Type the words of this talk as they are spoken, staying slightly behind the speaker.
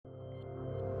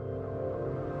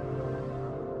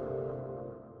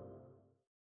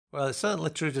Well, it's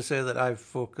certainly true to say that I've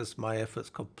focused my efforts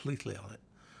completely on it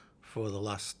for the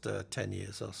last 10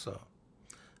 years or so.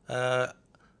 Uh,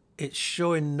 it's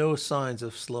showing no signs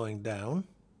of slowing down.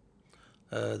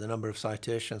 The number of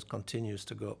citations continues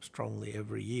to go up strongly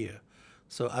every year.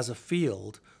 So, as a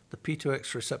field, the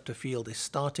P2X receptor field is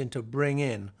starting to bring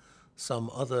in some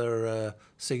other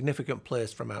significant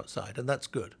players from outside, and that's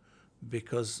good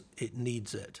because it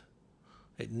needs it.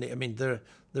 There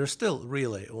are still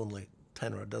really only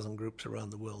 10 or a dozen groups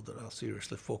around the world that are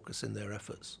seriously focusing their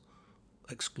efforts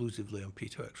exclusively on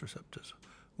P2X receptors.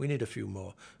 We need a few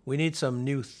more. We need some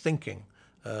new thinking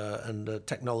and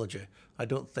technology. I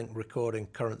don't think recording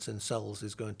currents in cells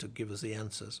is going to give us the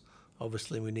answers.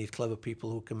 Obviously, we need clever people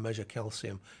who can measure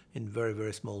calcium in very,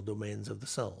 very small domains of the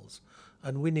cells.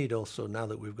 And we need also, now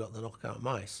that we've got the knockout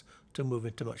mice, to move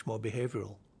into much more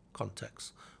behavioral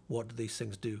contexts. What do these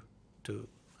things do to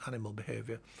animal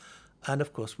behavior? And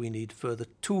of course, we need further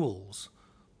tools,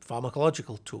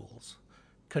 pharmacological tools.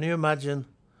 Can you imagine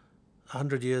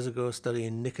 100 years ago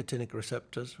studying nicotinic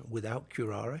receptors without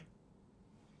curare?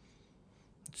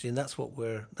 See, and that's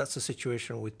the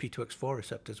situation with P2X4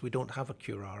 receptors. We don't have a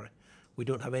curare. We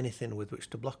don't have anything with which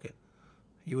to block it.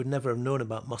 You would never have known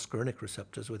about muscarinic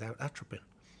receptors without atropine.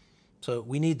 So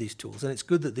we need these tools, and it's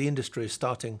good that the industry is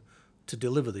starting to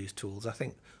deliver these tools. I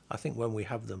think when we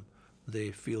have them,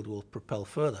 the field will propel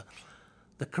further.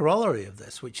 The corollary of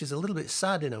this, which is a little bit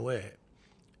sad in a way,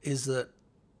 is that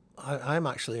I'm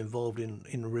actually involved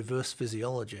in reverse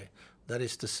physiology. That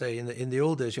is to say, in the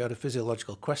old days, you had a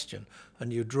physiological question,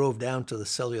 and you drove down to the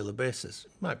cellular basis.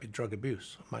 It might be drug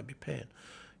abuse, it might be pain.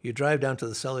 You drive down to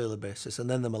the cellular basis and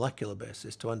then the molecular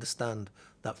basis to understand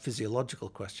that physiological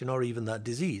question or even that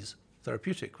disease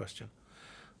therapeutic question.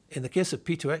 In the case of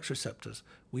P2X receptors,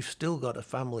 we've still got a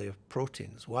family of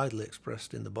proteins widely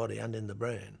expressed in the body and in the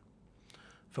brain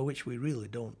for which we really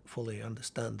don't fully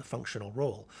understand the functional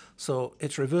role. So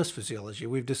it's reverse physiology.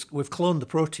 We've cloned the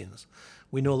proteins.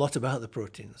 We know a lot about the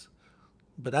proteins.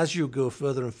 But as you go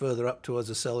further and further up towards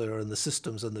the cellular and the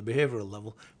systems and the behavioral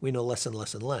level, we know less and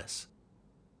less and less.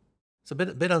 It's a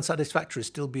bit unsatisfactory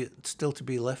still to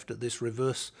be left at this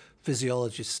reverse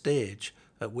physiology stage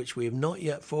at which we have not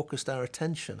yet focused our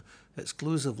attention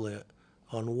exclusively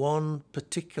on one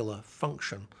particular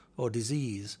function or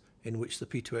disease in which the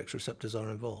P2X receptors are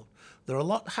involved. There are a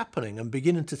lot happening and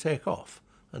beginning to take off,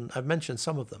 and I've mentioned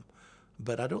some of them,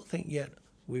 but I don't think yet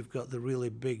we've got the really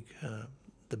big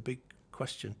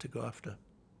question to go after.